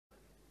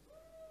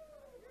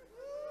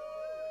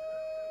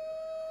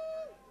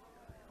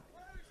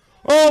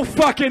all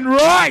fucking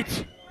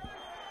right.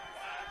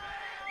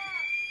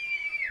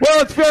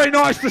 Well, it's very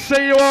nice to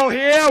see you all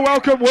here.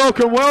 Welcome,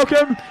 welcome,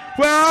 welcome.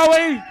 Where are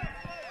we?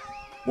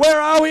 Where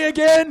are we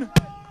again?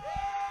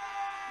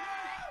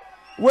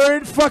 We're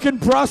in fucking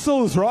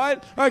Brussels,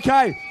 right?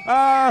 Okay.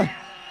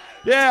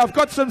 Yeah, I've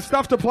got some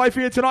stuff to play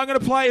for you tonight. I'm going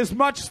to play as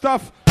much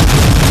stuff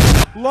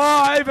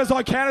live as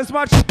I can, as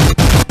much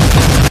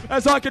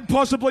as I can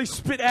possibly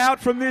spit out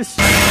from this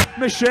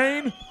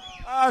machine.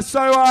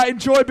 So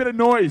enjoy a bit of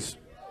noise.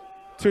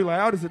 Too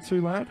loud? Is it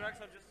too loud?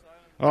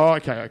 Oh,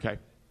 okay.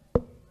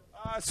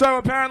 So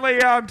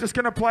apparently I'm just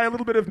going to play a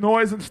little bit of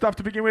noise and stuff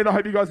to begin with. I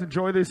hope you guys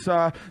enjoy this.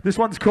 This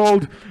one's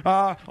called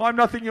I'm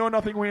Nothing, You're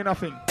Nothing, We're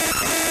Nothing.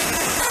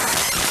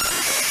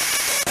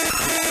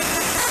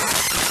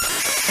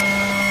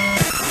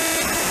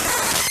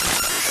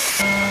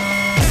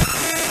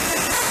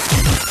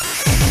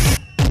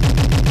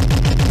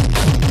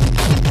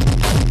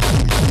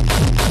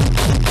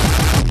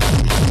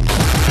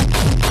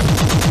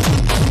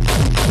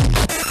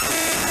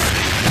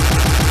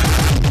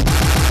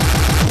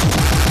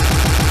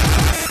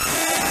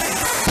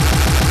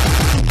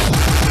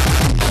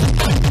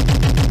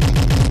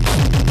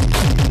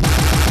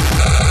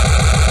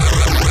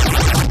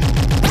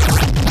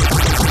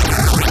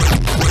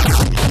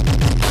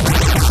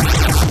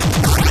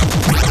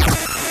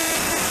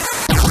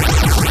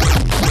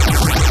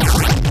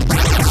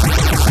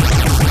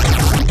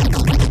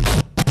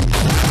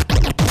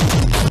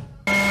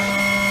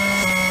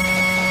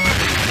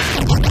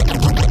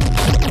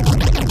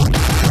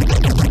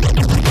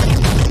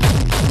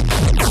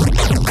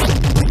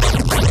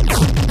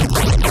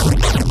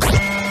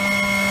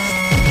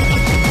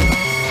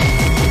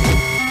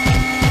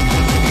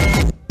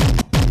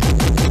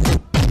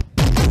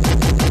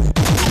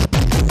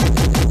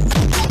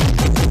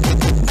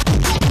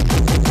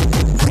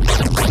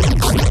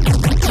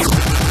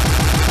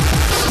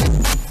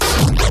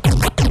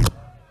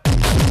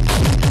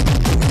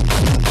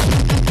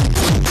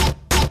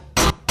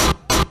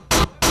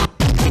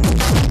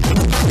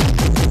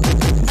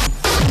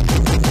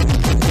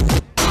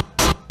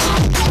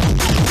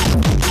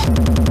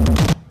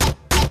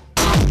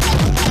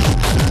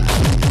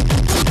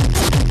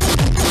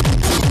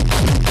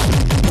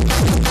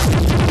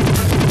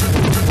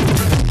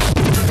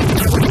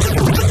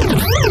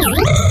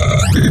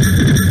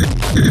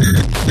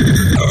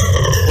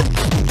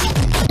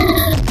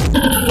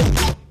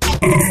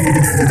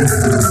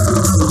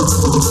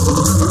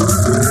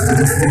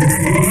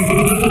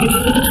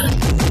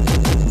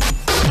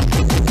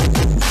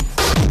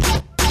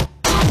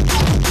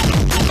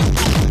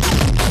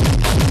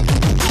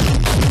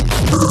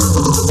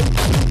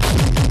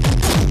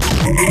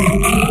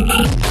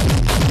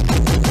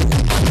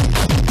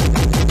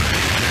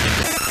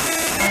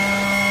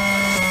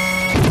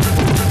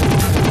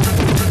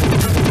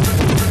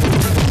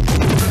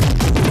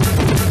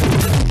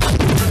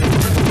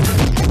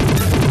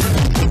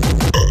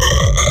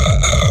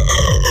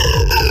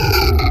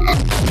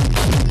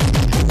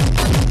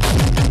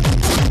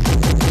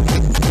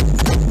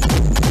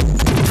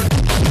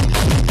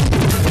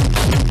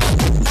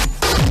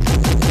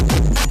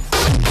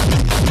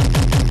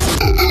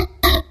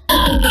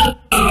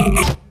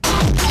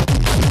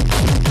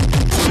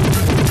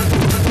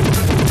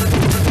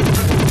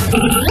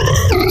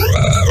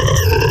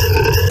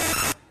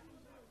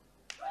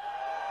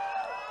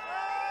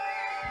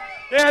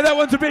 Yeah, that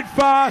one's a bit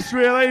fast,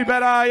 really,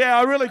 but yeah,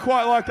 I really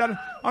quite like that.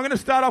 I'm going to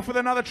start off with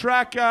another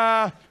track,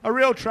 a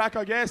real track,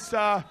 I guess.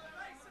 Yeah,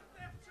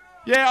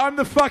 I'm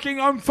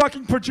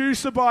fucking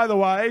producer, by the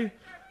way.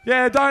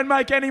 Yeah, don't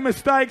make any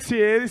mistakes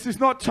here. This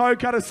is not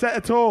Toecutter set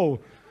at all.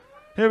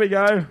 Here we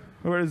go.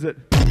 Where is it?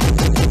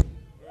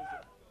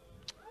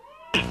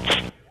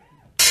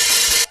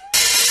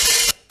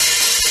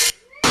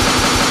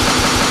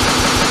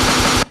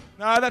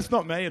 No, that's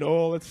not me at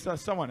all. It's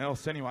someone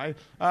else anyway.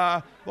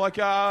 I'll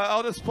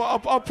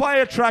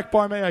play a track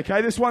by me,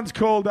 okay? This one's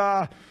called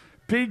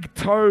Big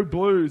Toe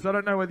Blues. I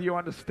don't know whether you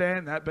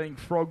understand that, being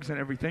frogs and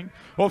everything,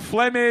 or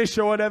Flemish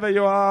or whatever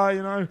you are,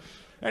 you know.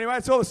 Anyway,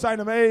 it's all the same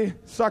to me.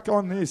 Suck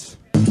on this.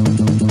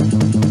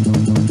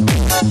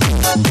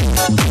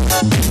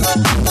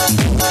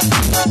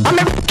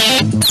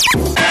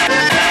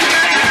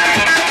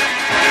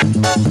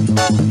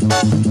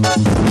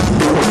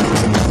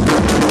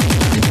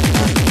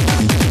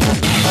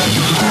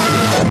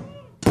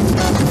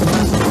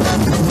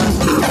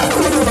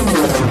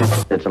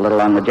 It's a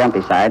little on the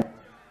jumpy side.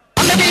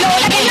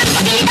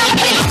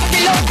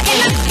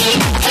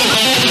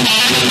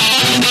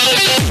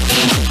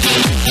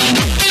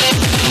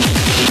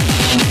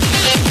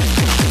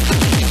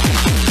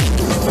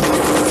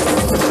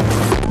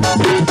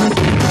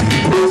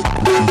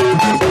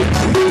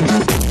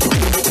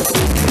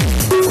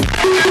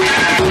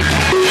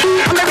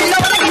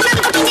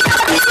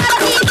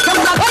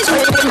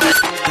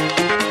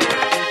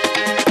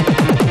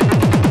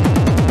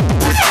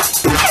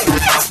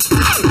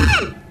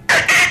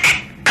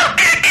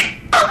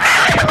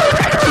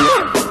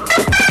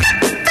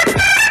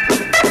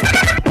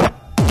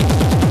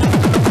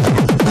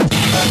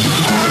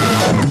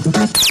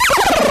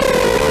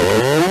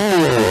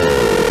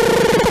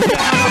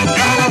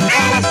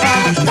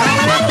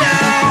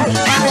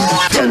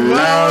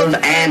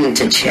 and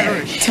to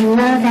cherish. To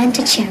love and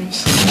to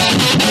cherish.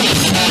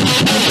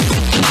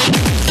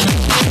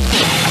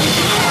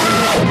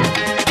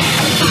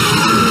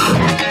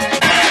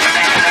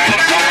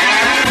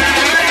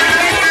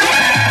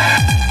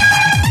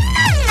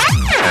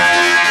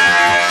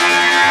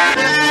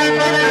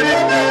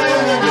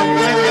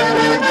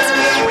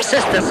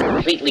 System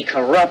completely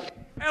corrupt.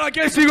 And I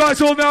guess you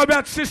guys all know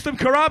about System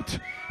Corrupt.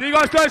 You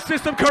guys know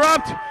System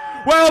Corrupt?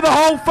 Well, the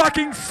whole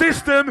fucking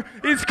system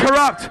is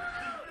corrupt.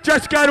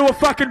 Just go to a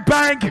fucking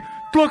bank,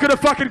 look at a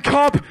fucking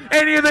cop.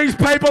 Any of these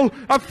people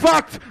are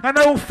fucked and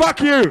they will fuck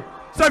you.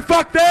 So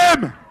fuck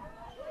them.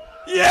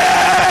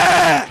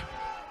 Yeah!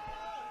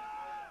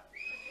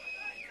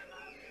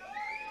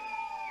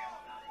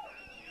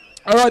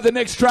 Alright, the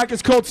next track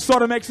is called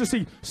Sodom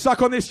Ecstasy.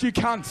 Suck on this, you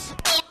cunts.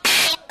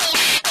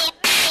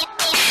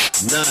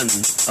 None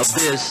of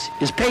this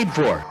is paid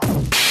for.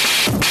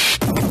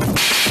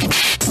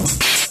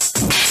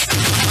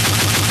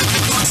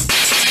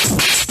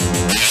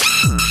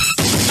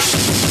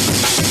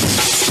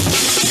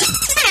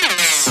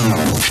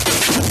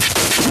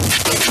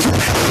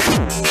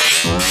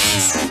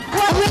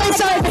 What really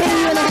sorry for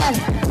you in the head?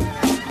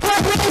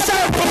 What really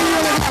sorry for you in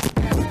the head?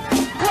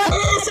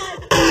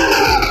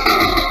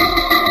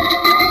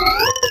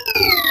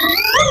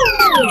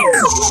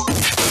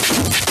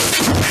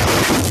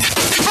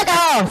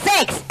 Alcohol,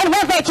 sex, and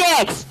welfare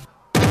checks.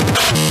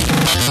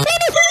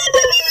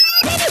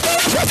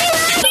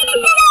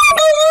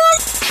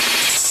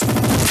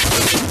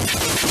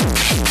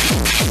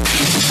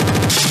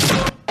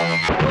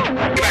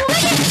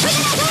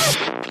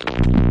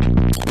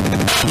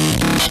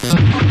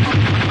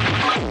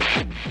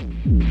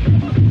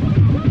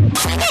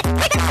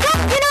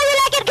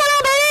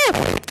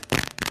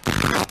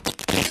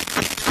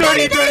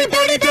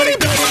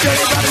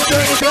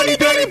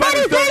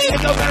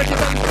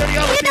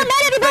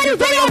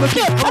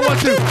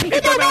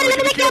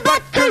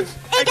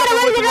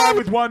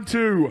 With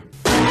 1-2.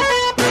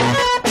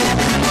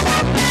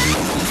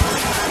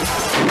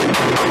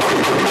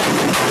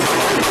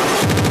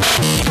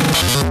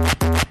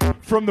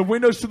 From the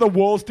windows to the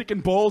walls, sticking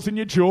balls in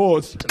your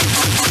jaws.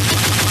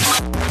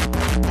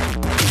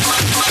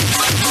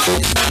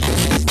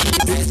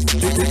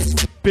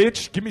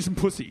 Bitch, give me some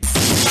pussy.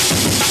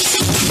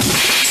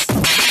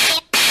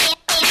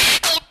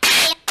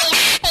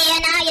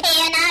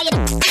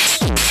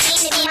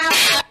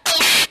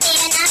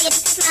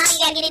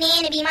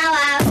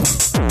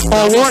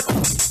 Oh, what?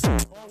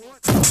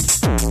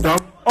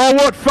 Oh,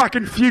 what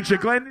fucking future,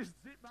 Glenn? This is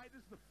it, mate.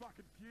 This is the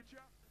fucking future.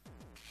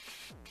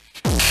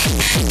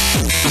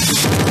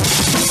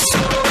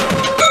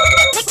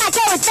 Lick my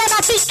toes, stab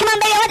my feet. Come on,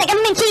 baby, I want the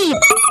government key.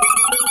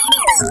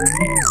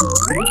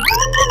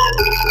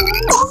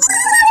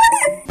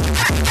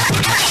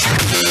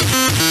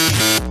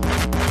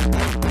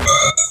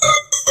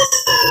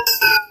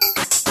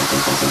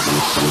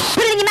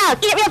 Put it in your mouth.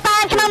 Eat it real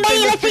fine. Come on,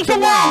 baby, let's drink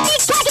some wine.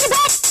 Big cock in your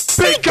butt.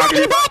 Big cock in your butt. Big cock in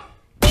your butt.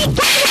 Put it in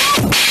your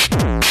mouth.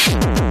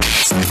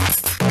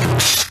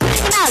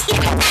 Eat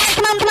it real fine.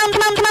 Come on, come on,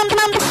 come on, come on, come on, come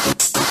on.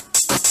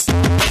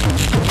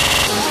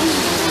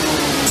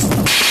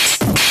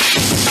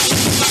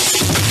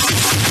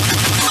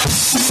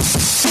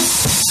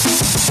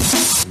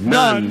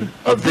 None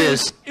of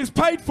this is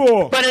paid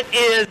for. But it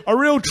is a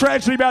real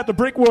tragedy about the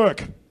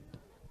brickwork.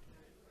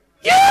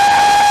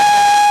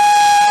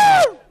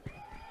 Yeah!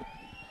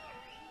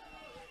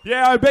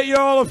 Yeah, I bet you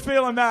all are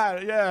feeling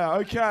that. Yeah,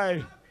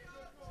 okay.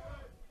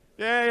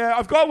 Yeah,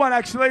 I've got one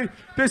actually.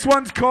 This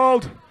one's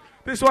called.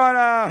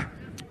 Yeah,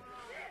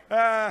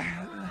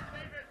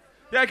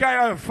 okay,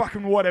 oh,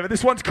 fucking whatever.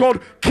 This one's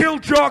called Kill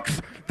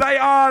Jocks. They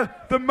are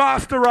the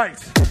master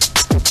race.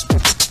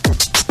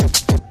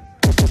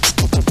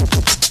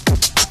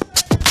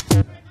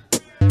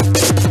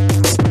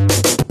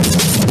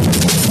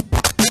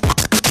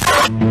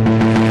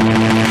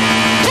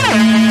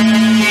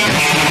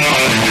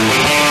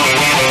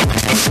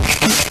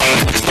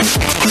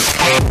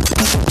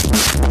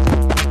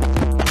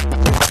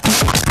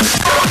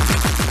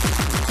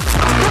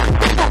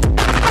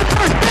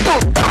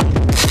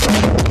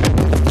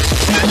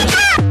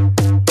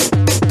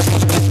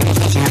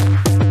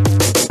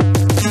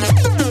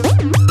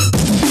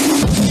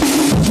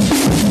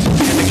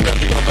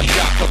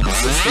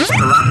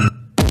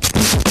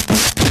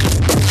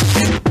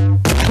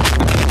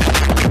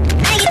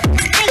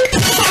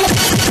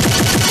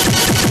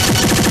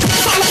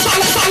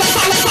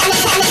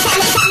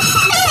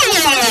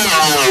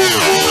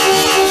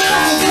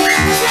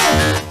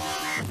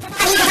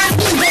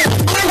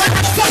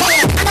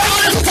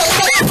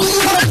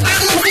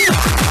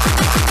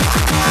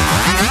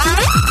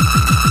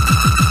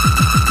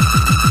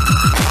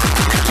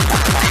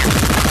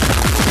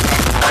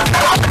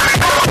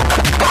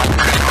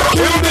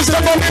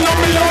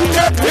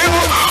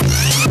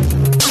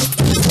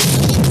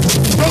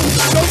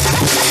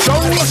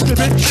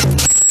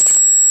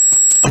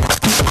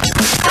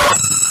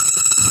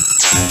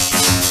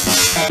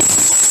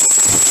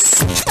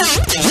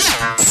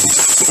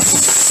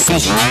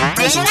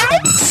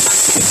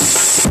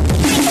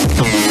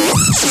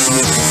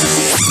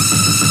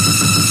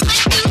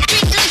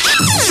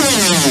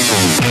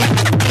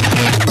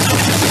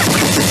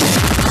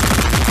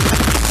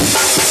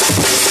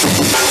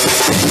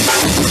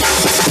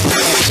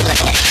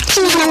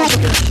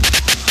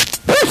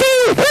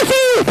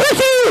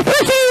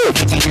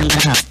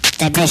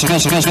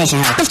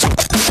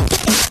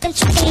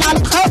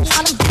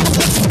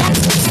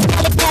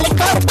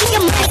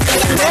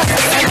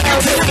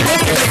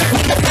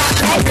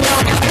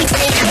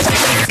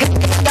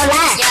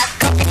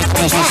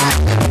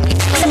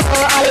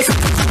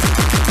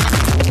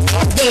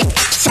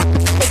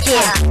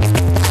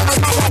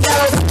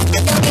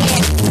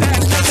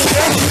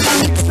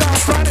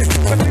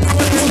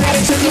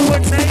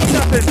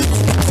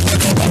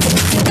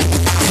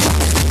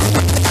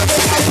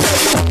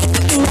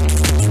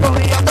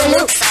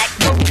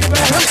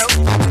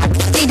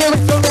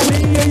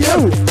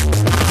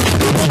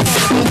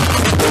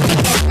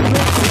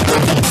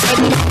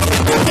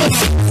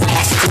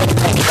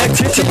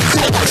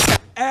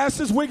 Ass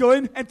is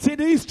wiggling and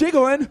titties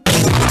jiggling.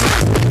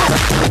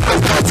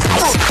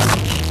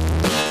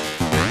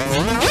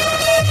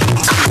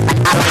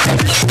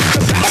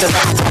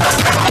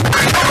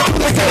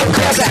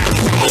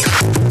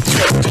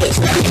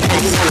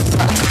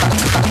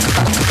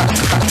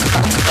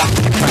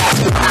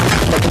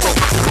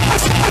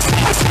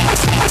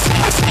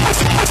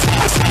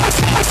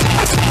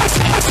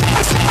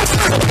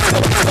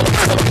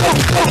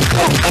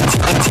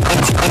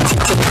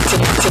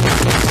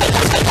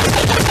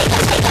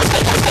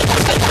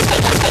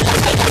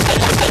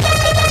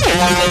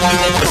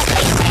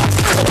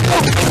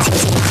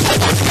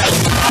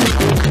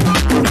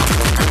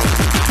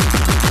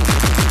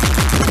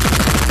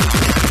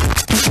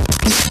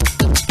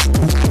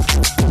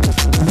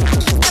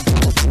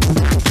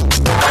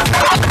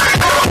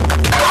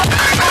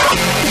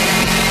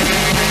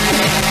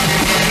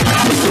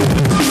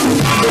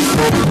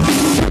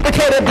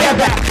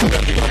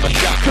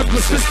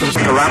 Systems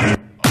corrupt.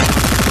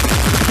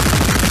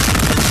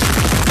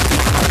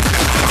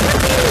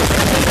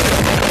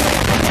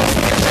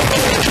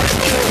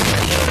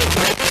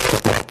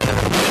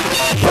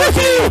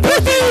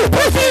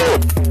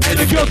 And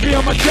the girls be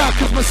on my job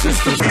cause my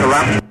system's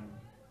Corrupt.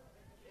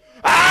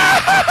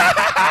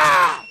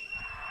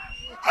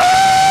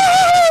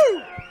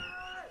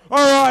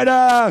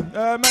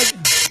 Alright, mate.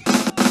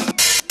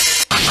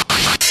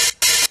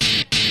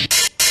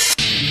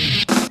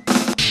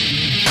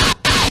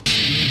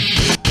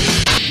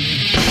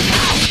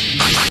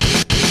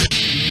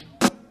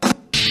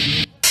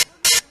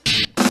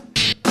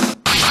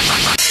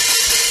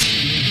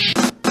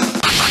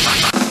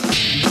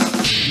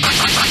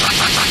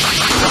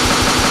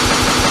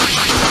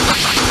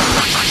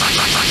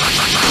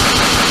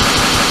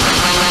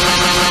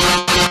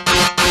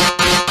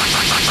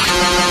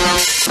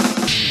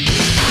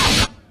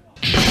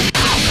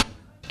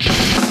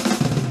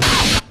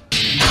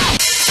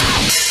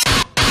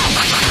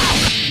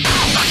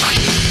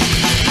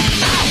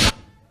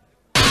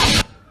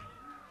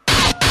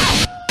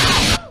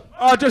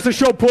 Just a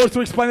short pause to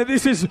explain that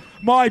this is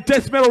my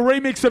death metal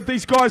remix of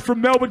these guys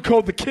from Melbourne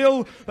called The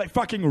Kill. They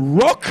fucking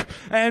rock.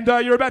 And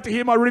you're about to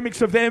hear my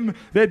remix of them.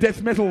 They're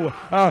death metal.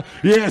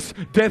 Yes,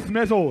 death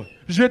metal.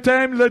 Je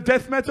t'aime le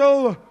death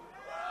metal.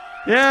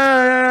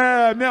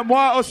 Yeah,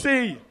 moi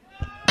aussi.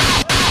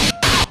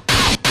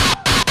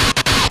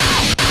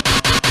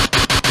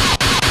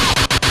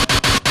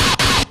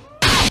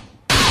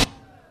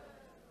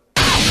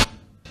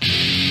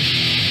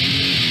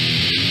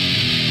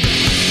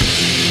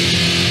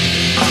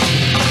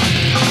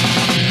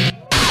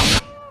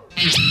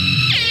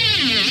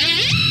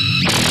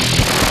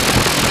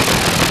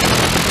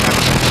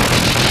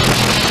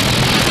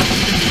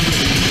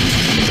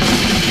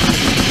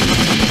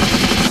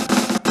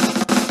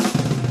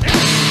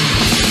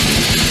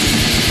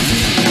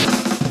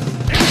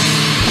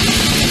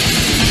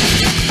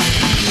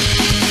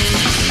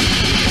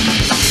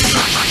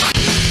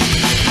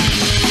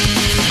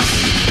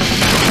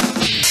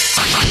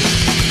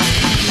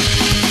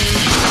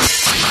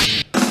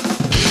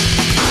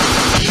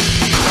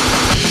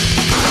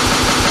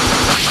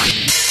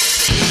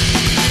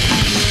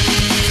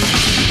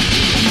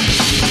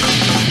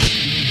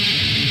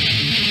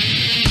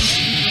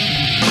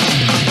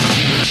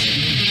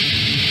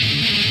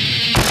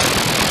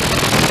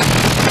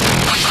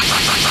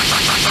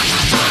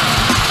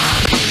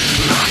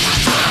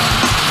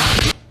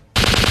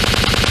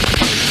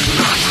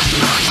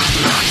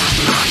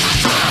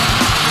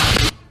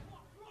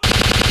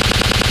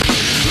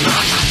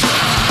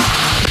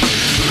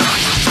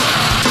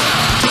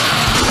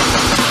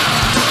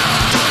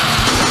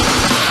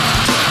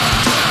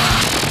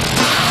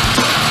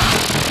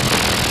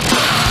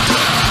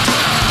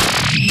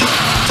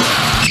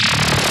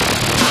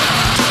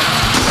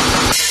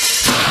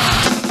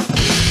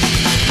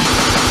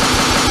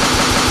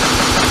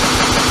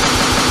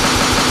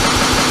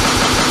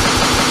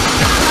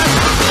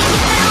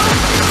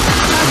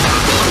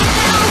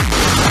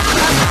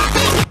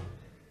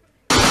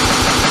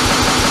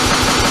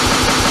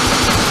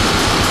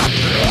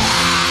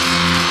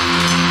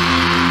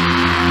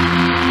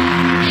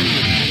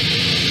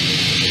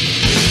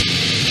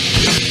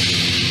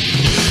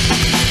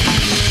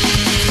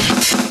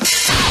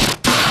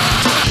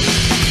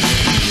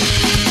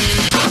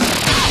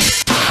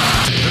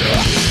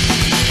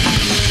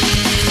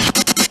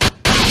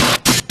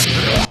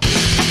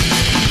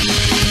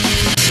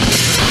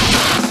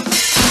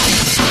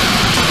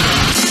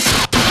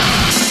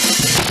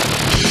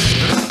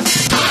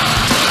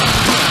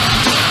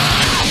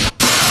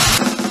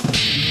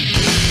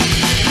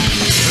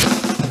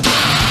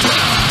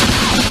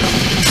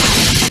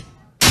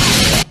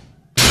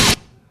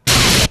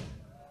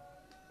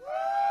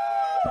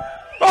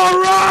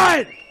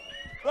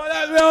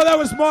 Well, that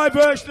was my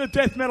version of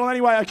death metal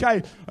anyway.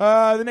 Okay,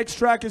 the next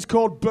track is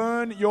called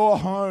Burn Your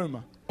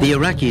Home. The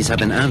Iraqis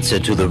have an answer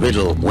to the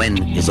riddle,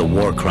 when is a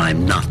war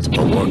crime not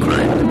a war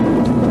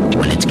crime?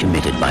 When it's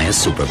committed by a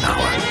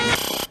superpower.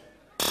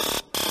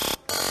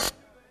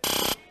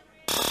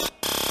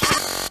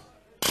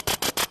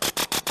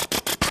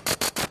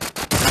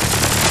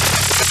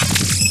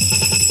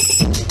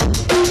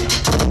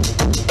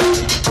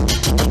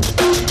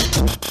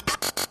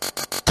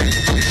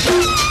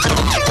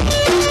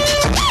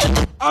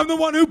 I'm the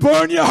one who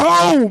burned your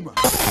home!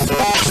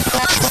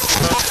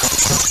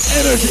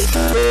 Energy!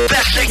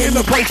 Best thing in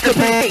the place to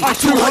be! A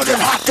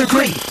 200 hot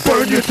degree!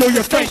 Burn you through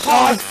your face,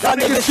 y'all! That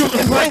nigga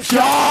shooting blanks,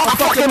 y'all!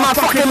 I'm fucking my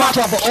mouth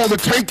for all the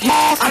tank,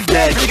 y'all! I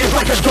dead niggas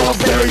like a dog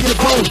buried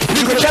your bones!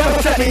 You can never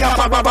set me up,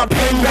 my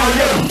pain down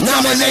here!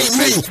 Nominate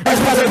me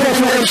as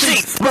presidential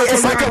MC! But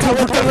it's like a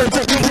couple things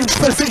to be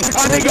pussy!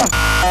 A nigga!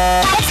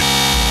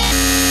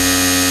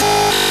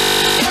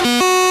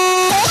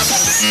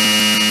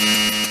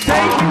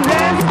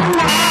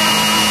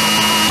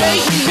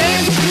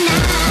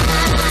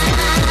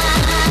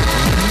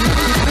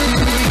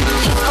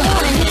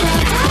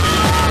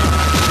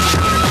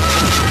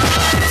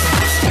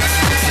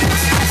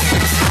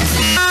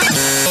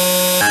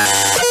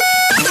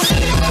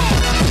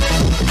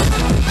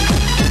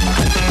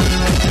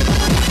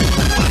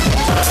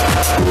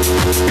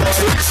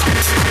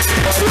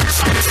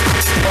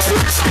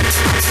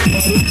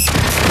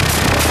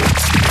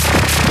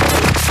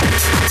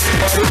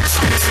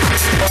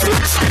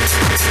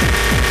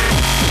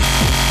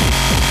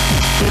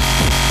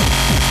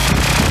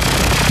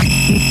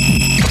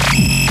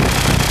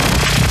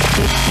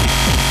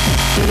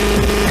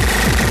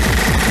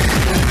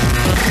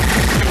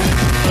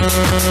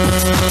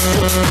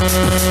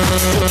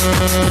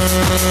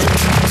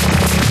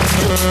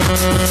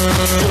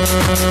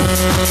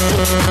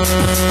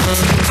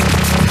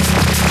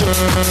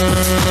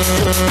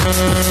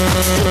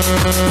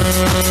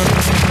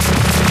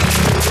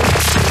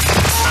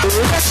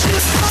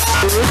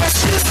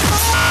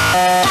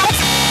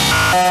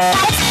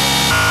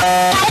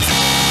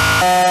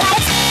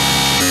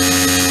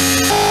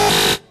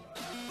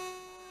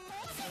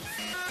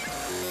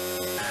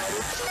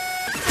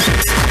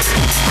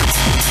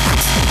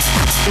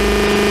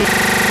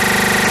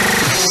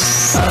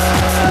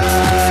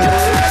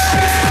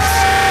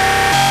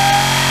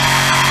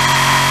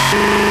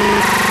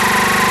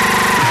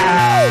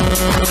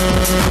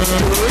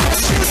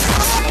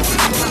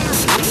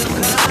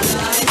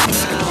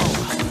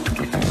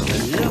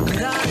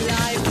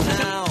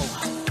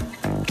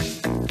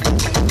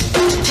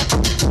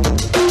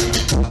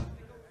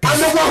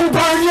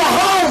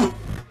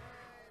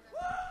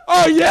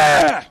 Oh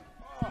yeah!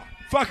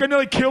 Fuck, I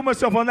nearly killed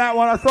myself on that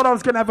one. I thought I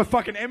was going to have a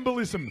fucking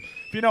embolism.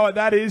 If you know what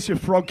that is, you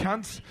frog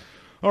cunts.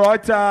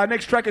 Alright,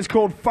 next track is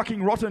called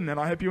Fucking Rotten, and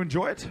I hope you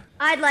enjoy it.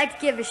 I'd like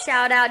to give a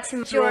shout out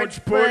to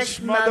George Bush,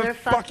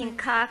 motherfucking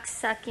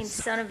cock-sucking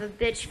son of a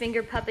bitch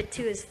finger puppet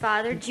to his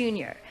father,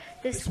 Junior.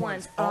 This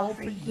one's all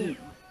for you.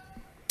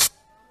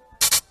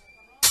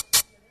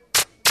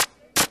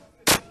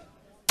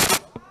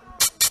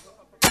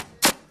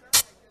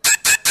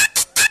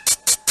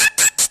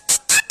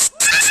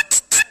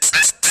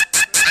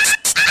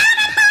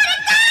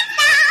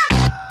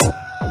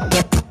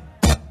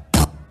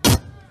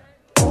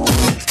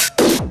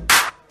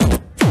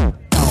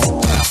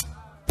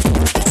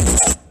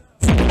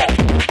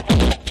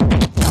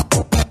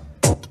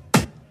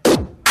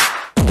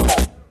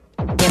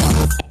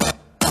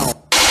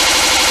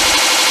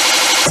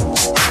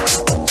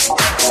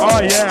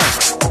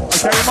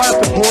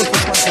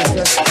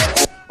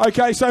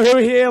 Okay, so who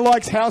here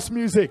likes house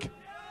music?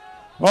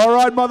 All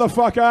right,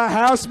 motherfucker,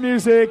 house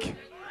music.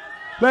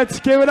 Let's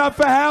give it up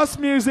for house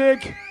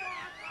music.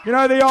 You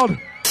know the old...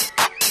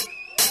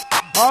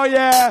 Oh,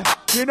 yeah,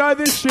 you know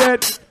this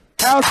shit.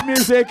 House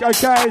music,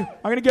 okay.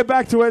 I'm going to get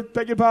back to it.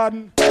 Beg your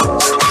pardon.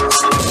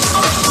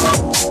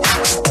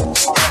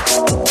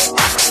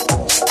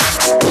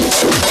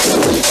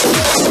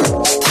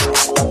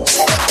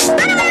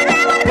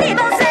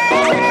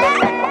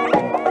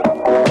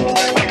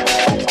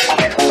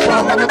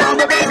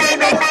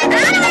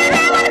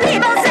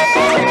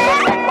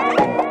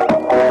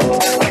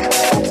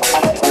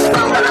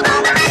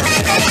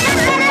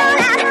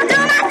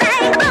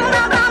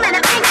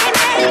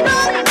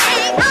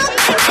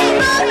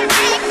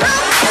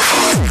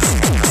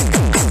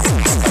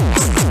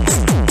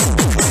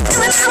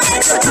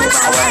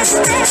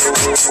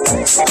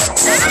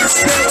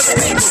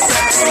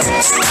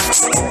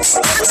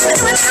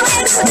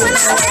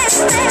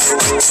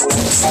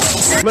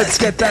 Let's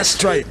get that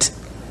straight.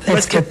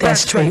 Let's get that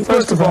straight.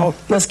 First of all,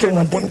 let's get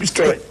one thing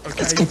straight. Okay.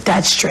 Let's get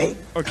that straight.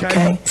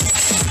 Okay?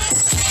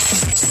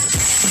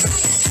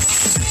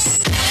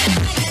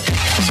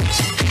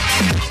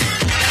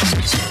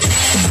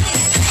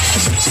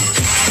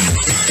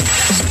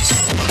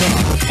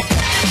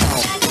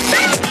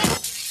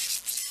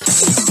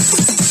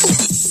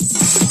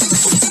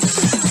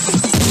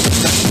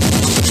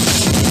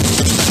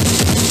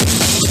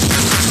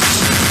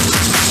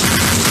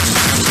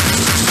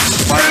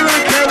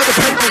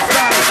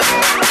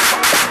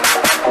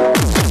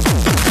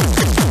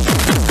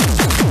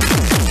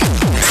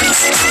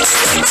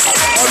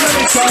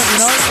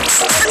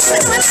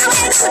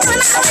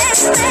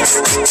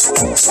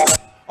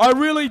 I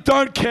really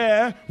don't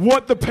care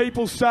what the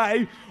people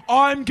say.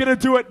 I'm gonna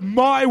do it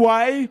my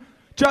way,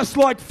 just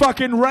like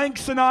fucking Rank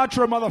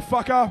Sinatra,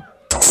 motherfucker.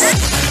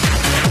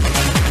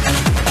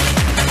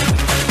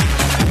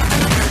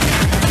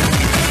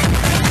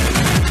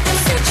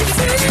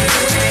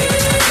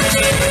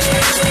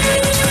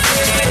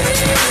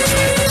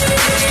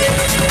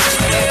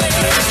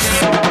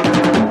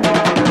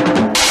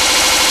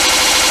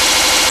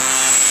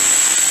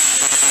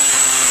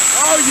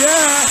 Oh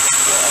yeah,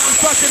 we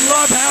fucking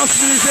love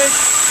house music.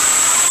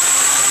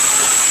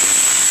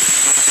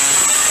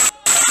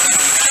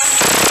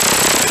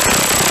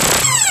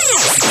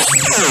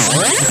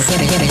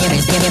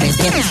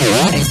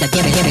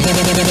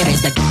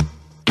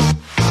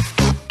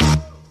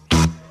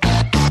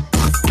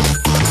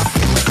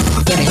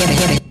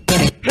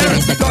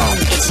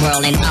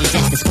 Swirling, I'm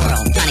just a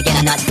squirrel, trying to get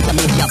a nut to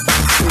move your butt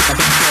to the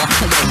big floor.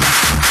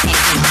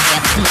 Hands in the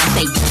air, come on,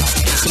 say,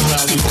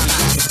 swirling, I'm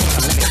just a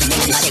squirrel, trying to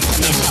make a nut to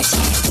move your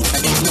butt to the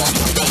big floor.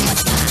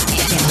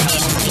 Hands in the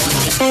air,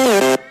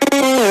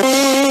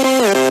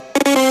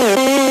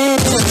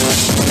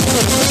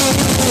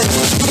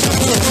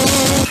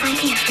 I'm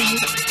here, friend.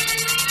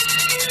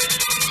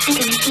 I'll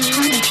do anything you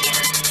want me to.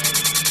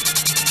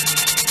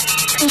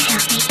 Please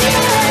help me.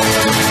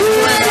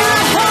 When I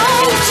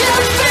hold you,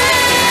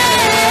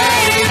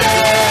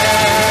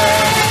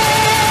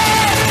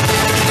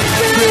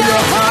 feel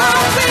your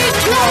heart be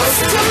close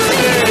to me.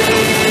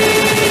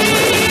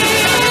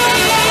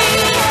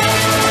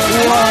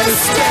 Wanna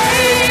stay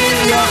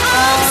in your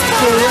arms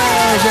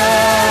forever.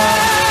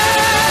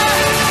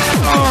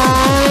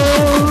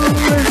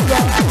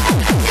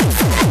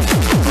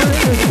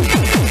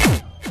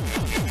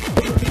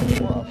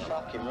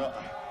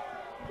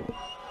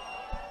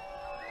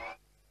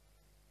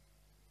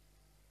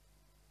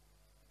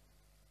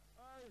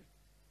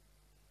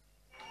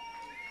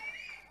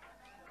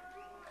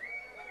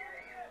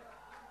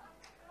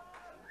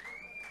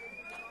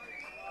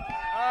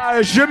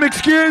 Je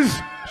m'excuse.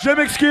 Je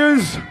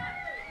m'excuse.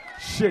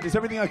 Shit, is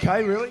everything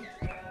okay, really?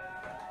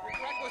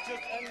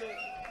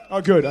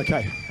 Oh, good,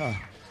 okay. Oh,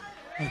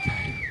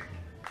 okay.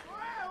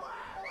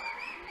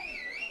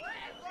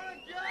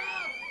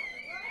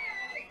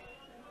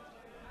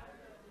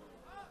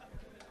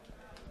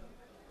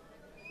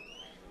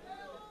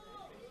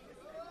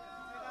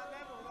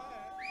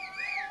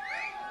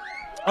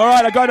 All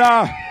right, I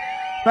got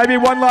maybe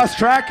one last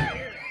track.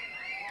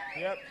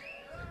 Yep.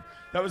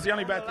 That was the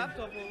only bad thing.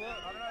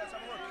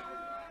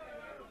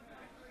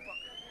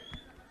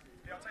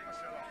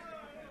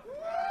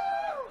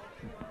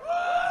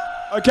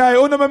 Okay,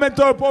 un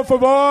momento, por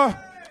favor.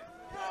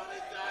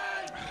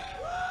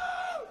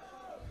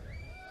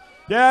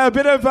 Yeah, a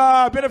bit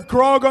of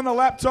grog on the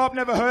laptop.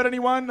 Never hurt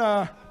anyone.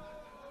 Oh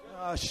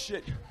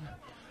shit.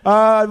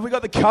 We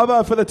got the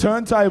cover for the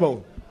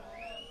turntable.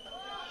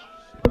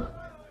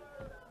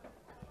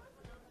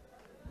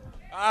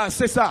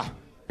 C'est ça.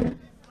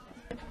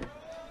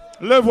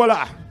 Le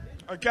voilà.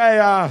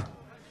 Okay,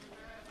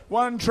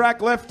 one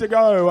track left to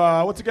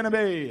go. What's it gonna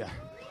be?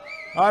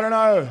 I don't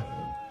know.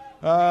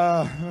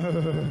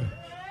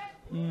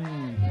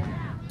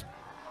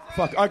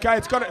 Fuck. Okay,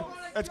 it's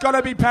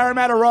gotta be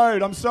Parramatta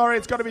Road. I'm sorry,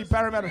 it's gotta be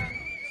Parramatta.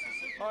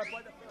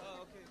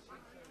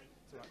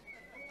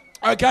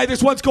 Okay,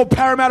 this one's called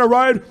Parramatta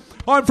Road.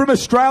 I'm from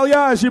Australia,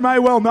 as you may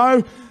well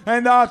know,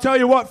 and I'll tell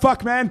you what,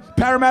 fuck man,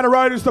 Parramatta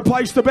Road is the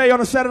place to be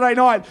on a Saturday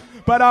night.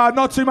 But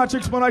not too much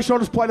explanation. I'll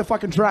just play the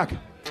fucking track.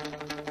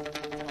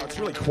 Oh, it's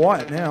really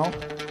quiet now.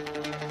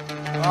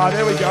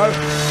 There we go.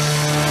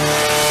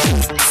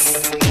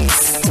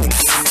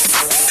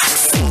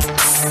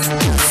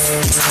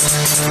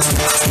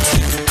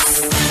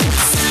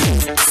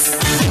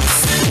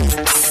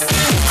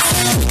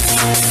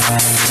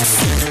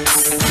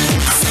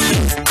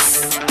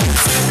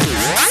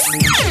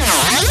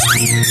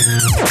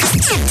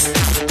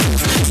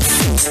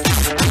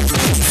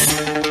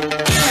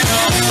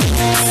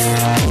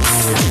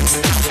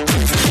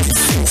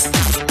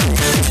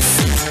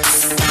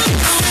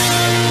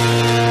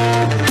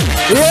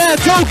 Yeah,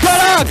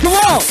 Toecutter, come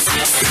on!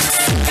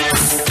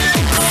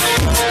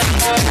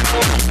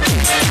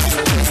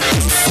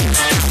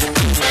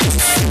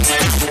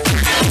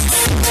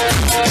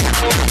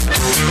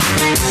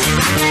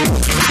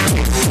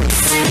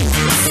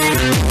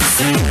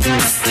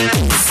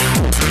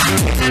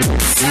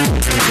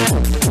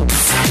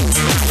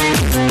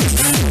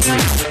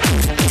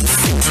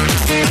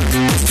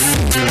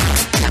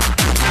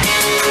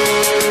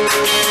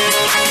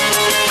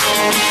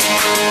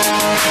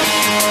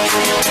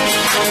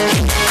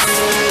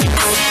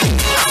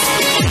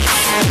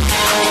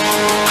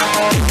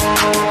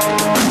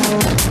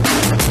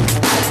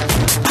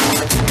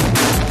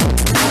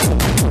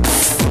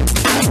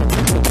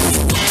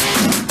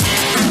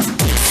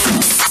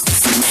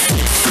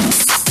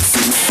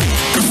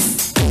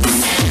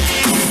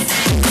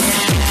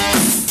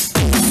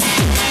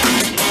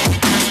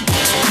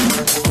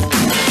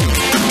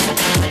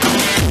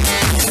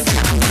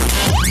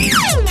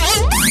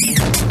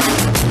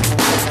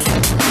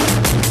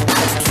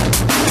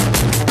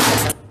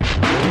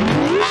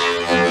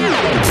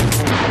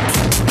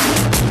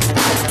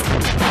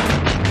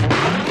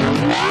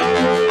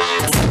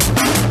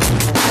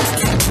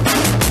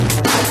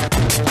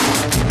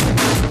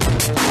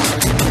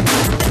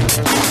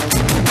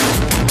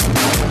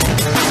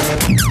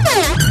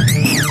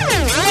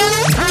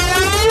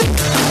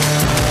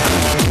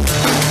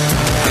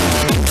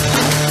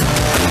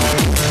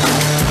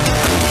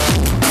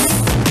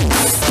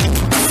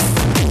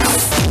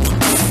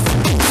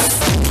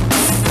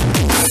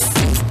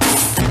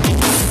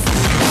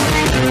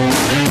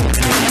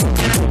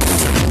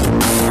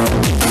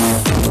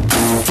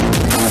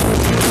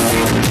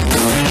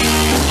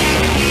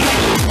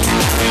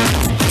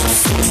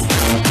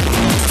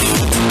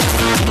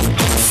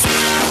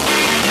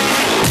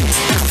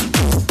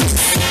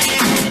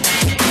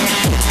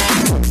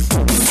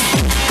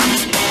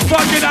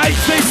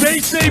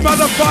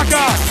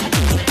 motherfucker!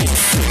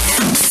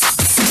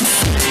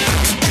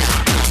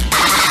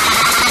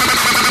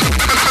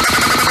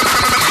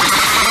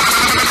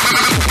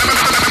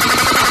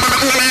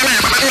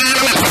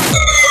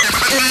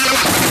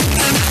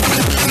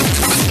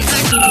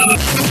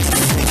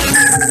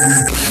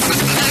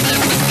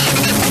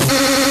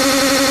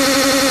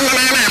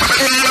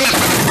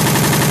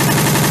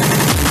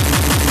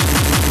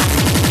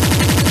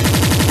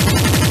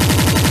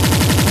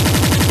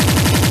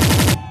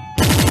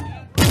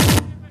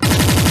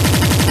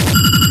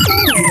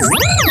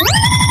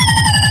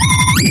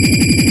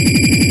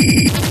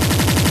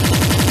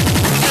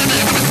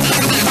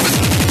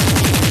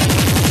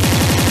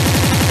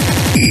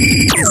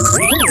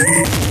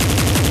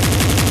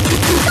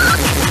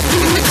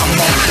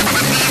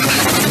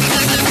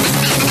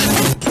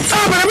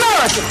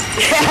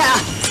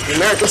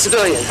 American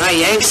civilian. Hi,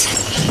 Yanks.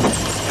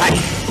 Hi.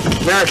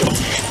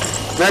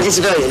 American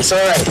civilian. It's all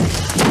right.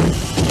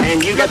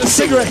 And you got the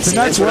cigarettes, and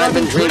that's what I've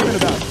been dreaming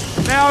about.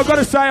 Now, I've got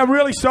to say, I'm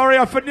really sorry.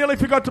 I nearly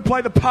forgot to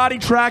play the party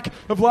track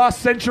of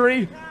last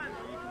century.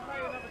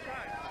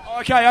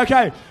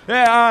 Okay.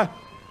 Yeah,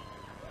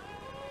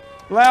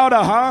 louder,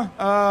 huh?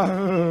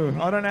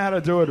 I don't know how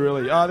to do it,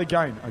 really. The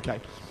gain. Okay.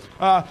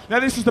 Now,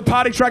 this is the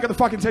party track of the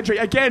fucking century.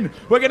 Again,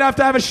 we're going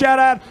to have a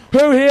shout-out.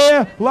 Who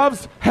here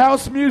loves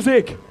house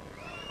music?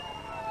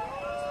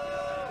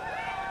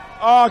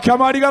 Oh,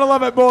 come on, you gotta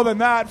love it more than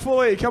that,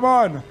 fully, come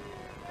on.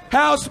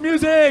 House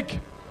music!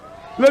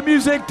 Le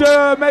musique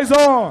de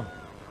maison.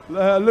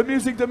 Le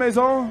musique de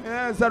maison,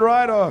 yeah, is that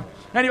right? Or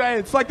anyway,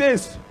 it's like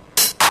this.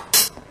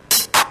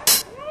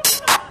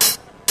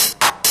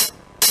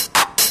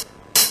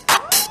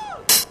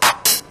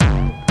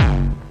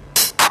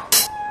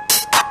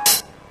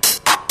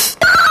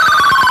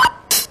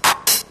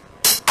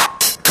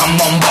 Come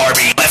on,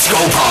 Barbie, let's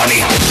go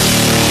party.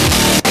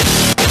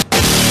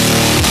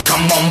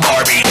 Come on,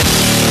 Barbie.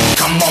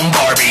 Come on,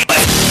 Barbie.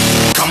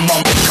 Come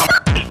on, come.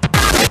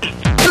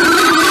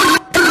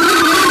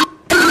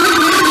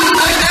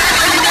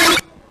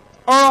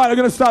 All right, I'm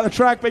going to start the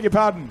track. Beg your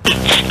pardon.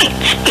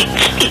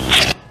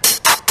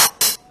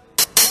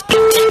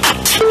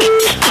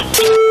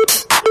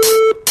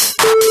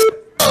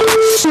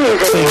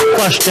 Being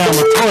flushed down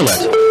the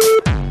toilet.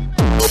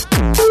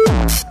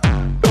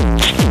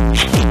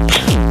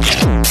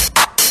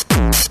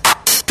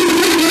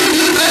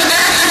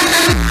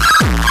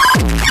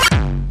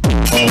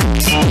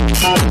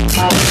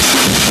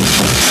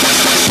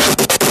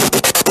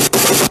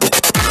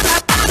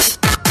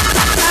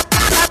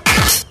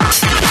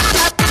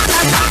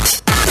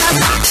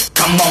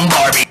 Come on,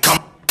 Barbie, come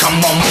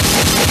on.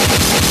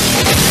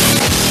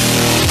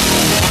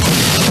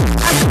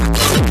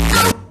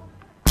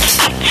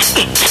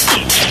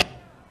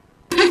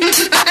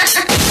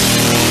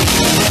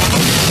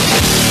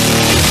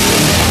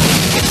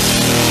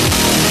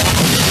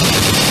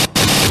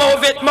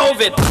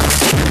 Move it.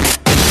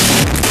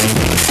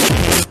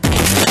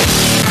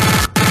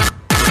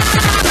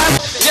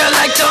 You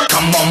like to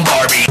come on,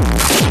 Barbie.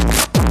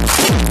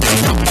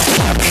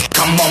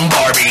 Come on,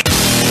 Barbie.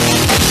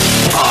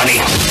 Party.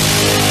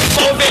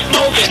 Move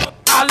it.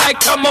 I like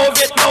to move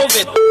it. I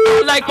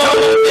like to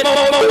move it.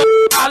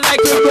 I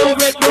like to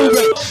move it.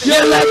 You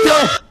like to.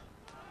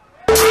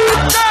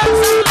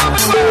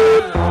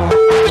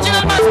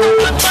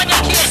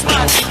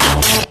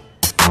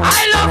 I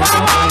love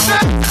how all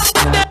girls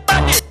move their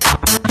body.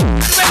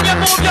 When you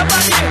move your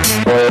body.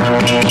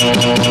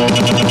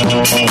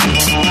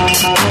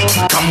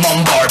 Come on,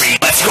 Barbie,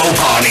 let's go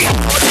party.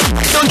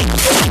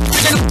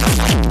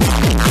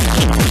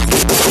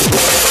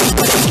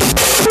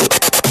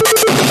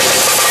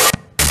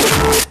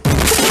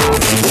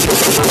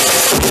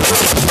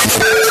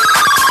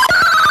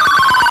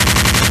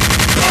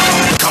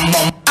 Come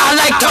on, I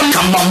like them.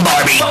 Come on,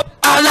 Barbie.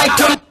 I like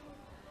them.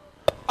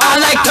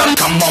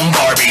 Come on,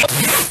 Barbie.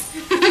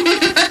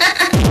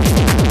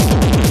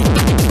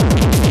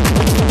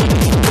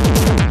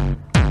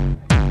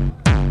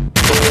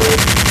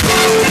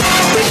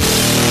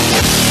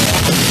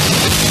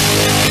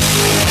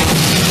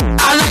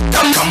 I like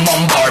them. Come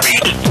on, Barbie.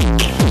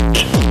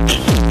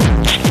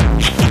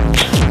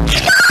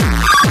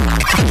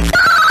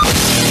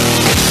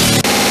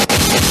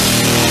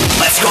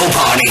 Let's go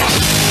party.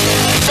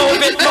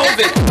 Move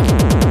it.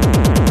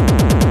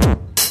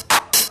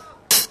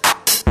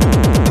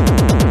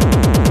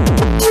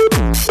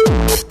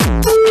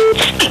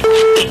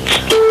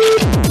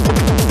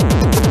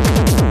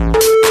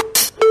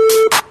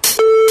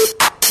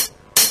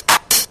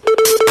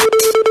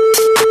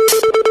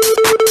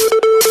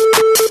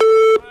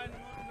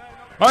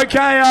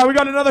 Okay, we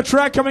got another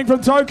track coming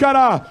from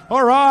Toecutter.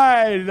 All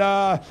right,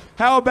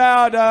 how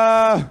about...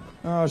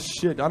 oh,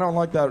 shit, I don't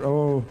like that.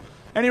 Oh,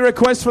 any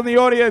requests from the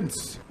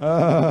audience?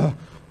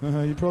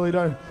 You probably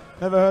don't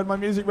ever heard my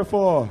music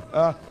before.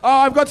 Oh,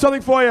 I've got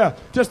something for you,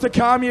 just to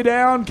calm you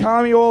down,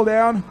 calm you all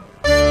down.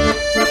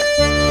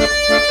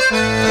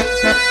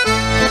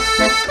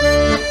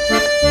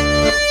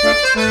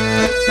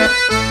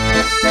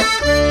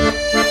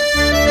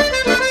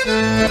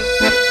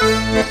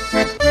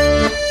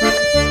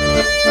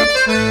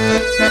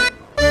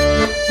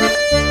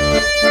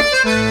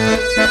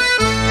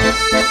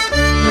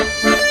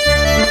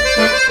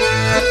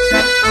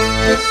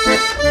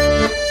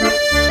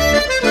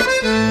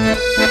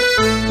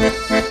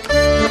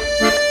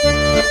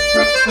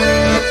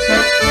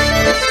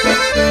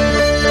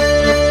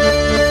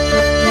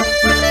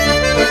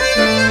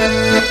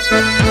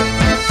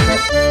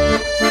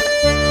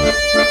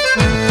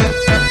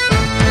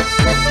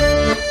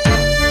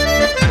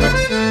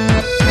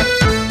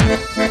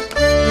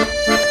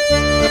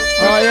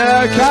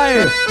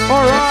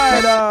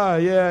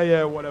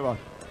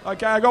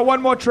 Okay, I got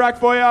one more track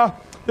for you.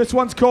 This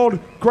one's called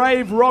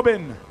Grave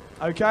Robin.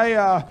 Okay,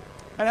 and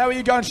how are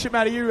you going,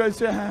 shipmate? Are you?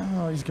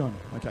 Oh, he's gone.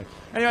 Okay.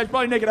 Anyway, he's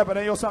probably nicking up an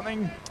E or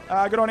something.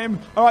 Good on him.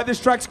 All right, this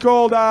track's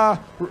called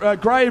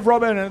Grave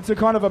Robin, and it's a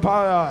kind of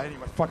a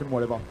anyway, fucking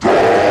whatever.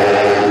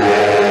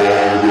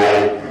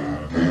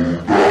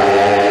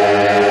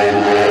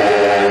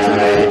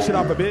 Pitch it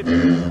up a bit.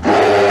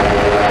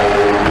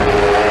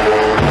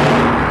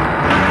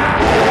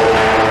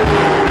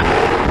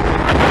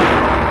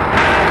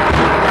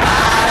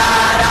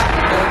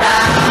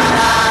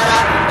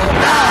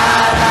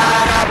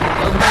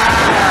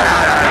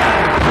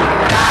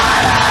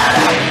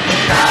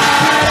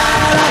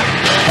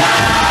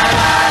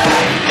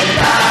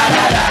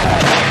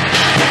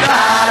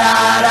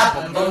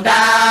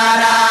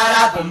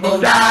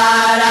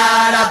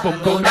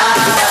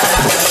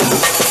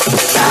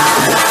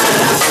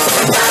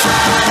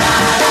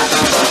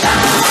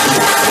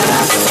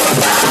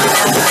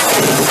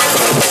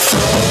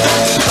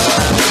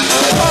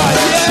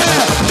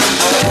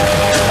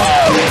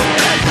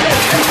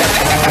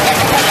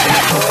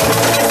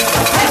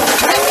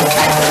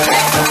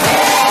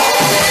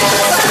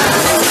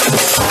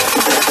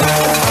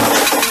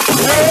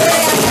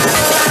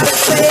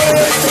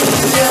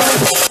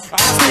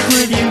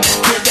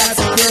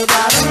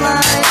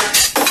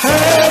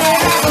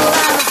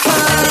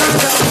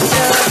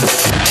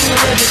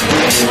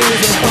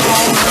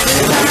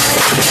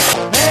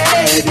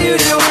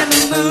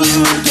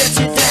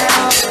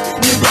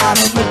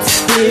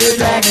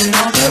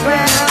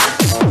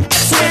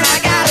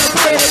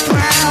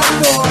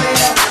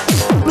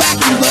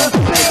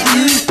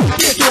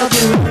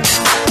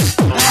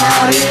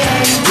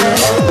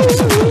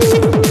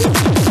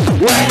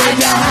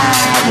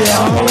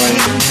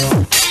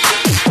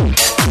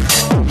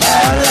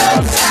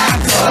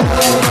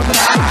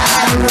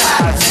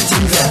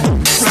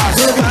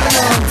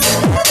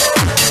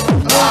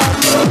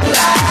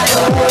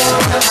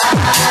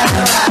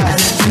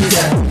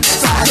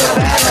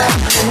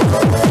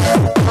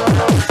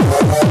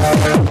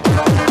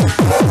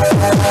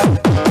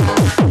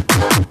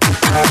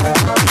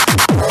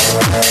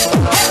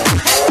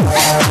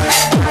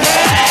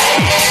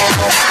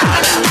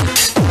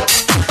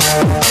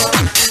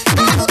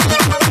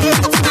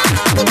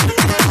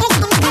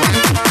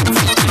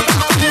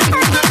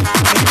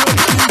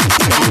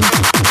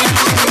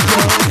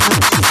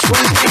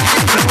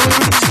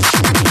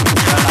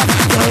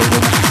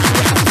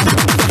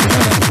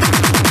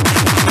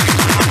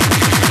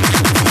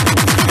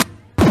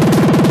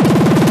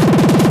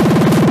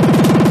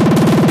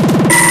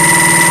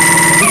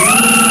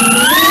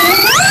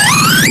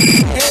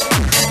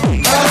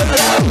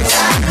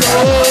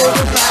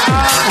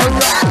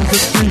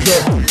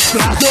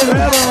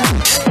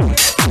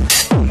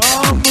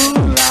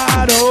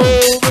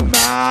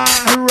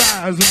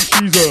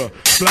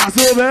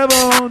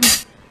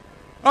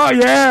 Oh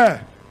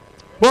yeah.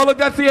 Well, look,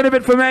 that's the end of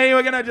it for me.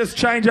 We're going to just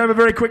change over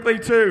very quickly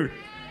to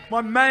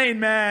my main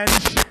man.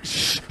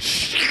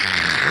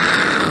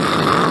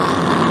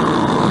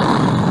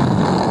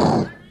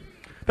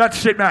 That's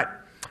shit,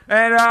 Matt.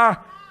 And,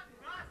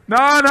 no,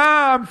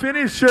 I'm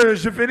finished.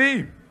 Je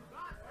finis.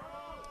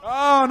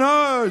 Oh,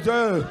 no.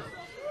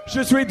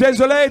 Je suis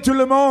désolé, tout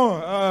le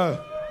monde.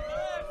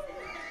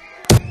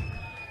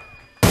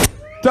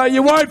 So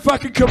you won't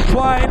fucking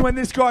complain when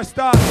this guy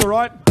starts, all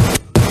right?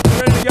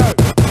 Ready to go.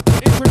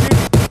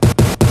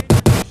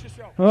 Introduce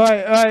yourself.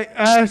 Right.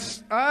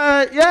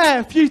 Yeah,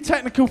 a few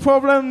technical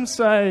problems,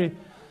 so,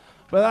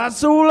 but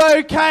that's all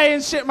okay in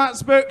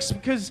Shitmat's books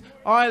because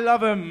I love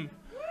them.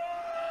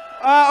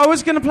 I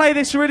was going to play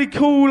this really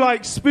cool,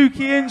 like,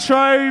 spooky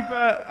intro,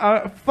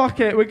 but fuck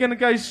it. We're going to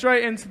go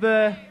straight into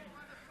the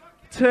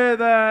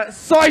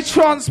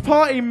Psytrance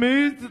party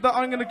mood that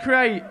I'm going to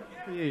create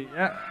for you.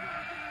 Yeah.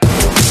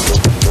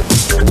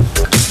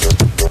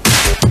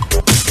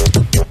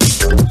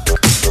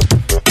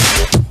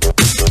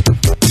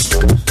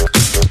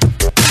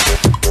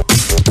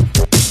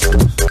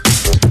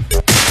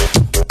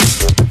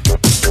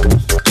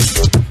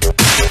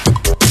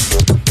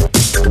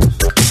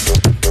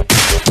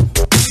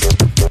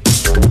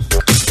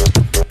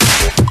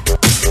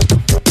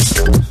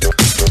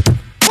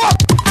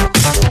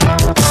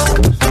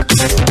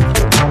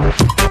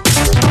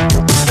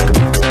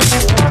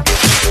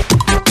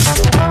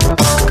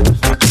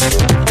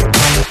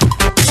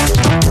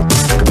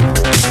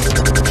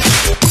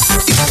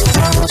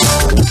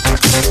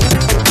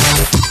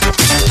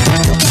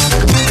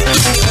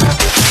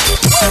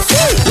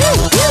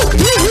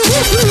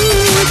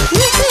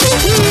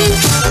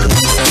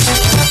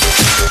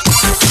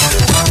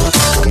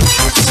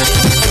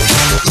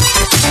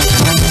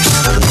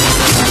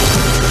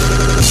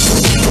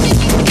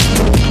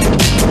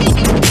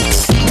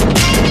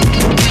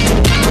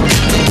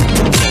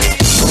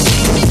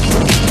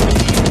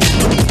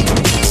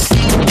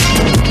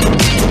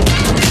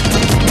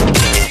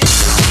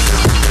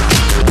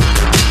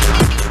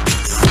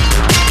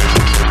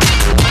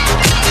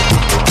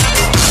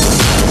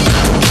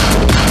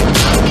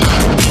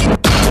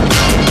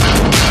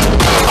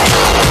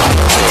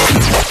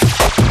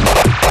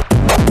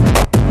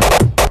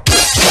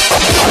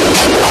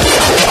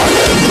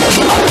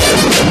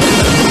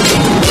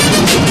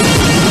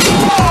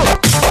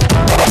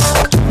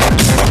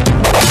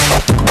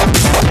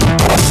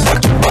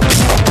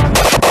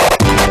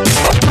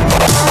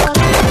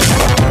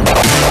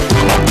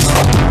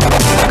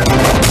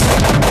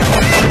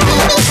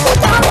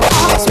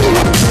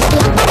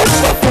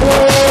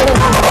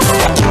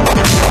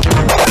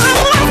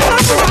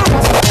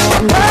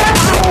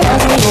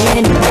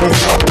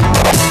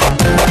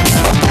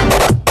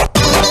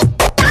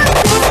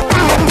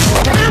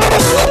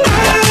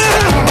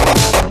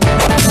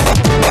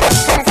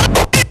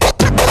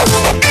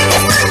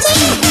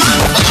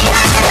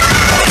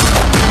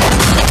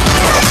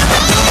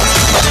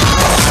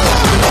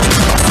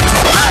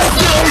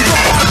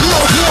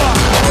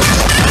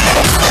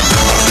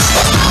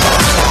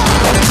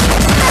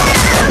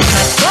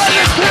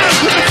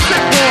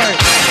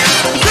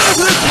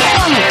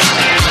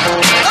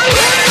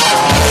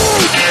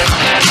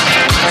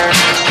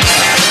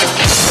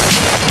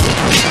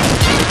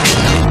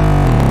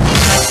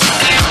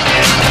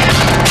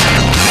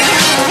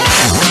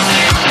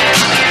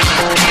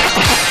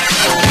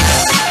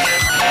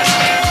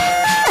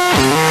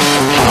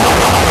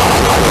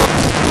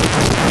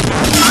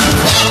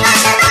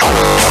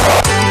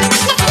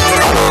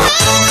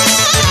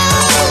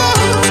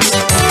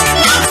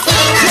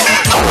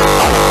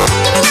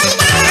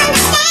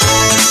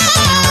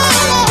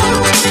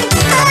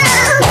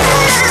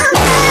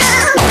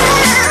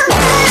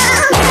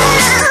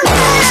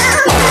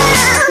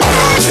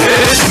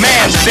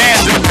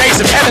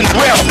 man's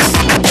will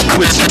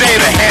would stay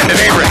the hand of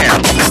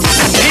Abraham.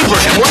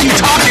 Abraham, what are you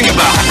talking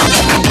about?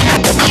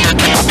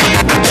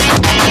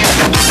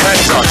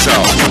 Cleanse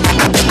ourselves.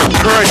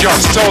 Purge our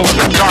soul of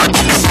the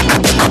darkness.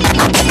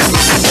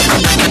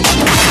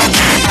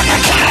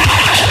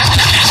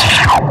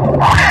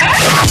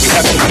 We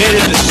have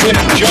committed the sin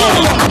of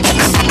Jonah.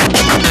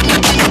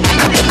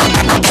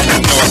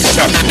 No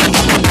exception.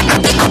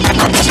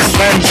 To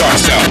cleanse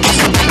ourselves.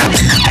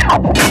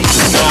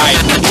 Deny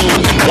who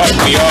and what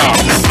we are.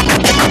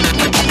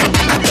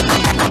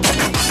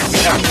 We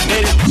have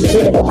committed the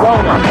sin of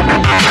Jonah.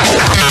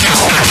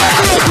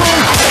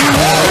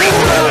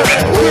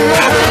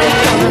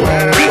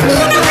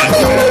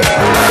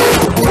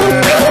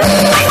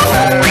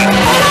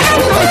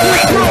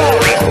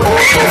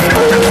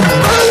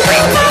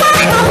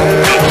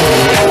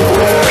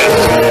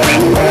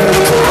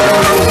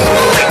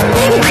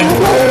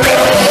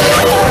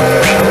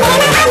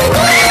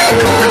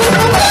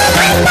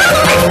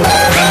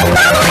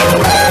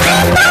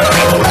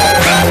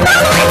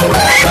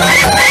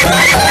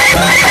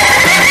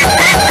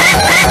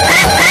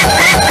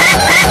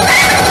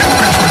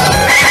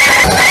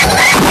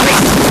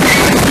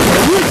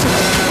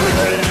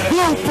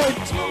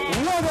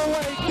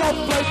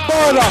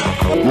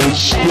 Let's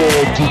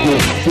start to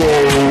get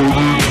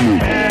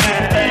forward.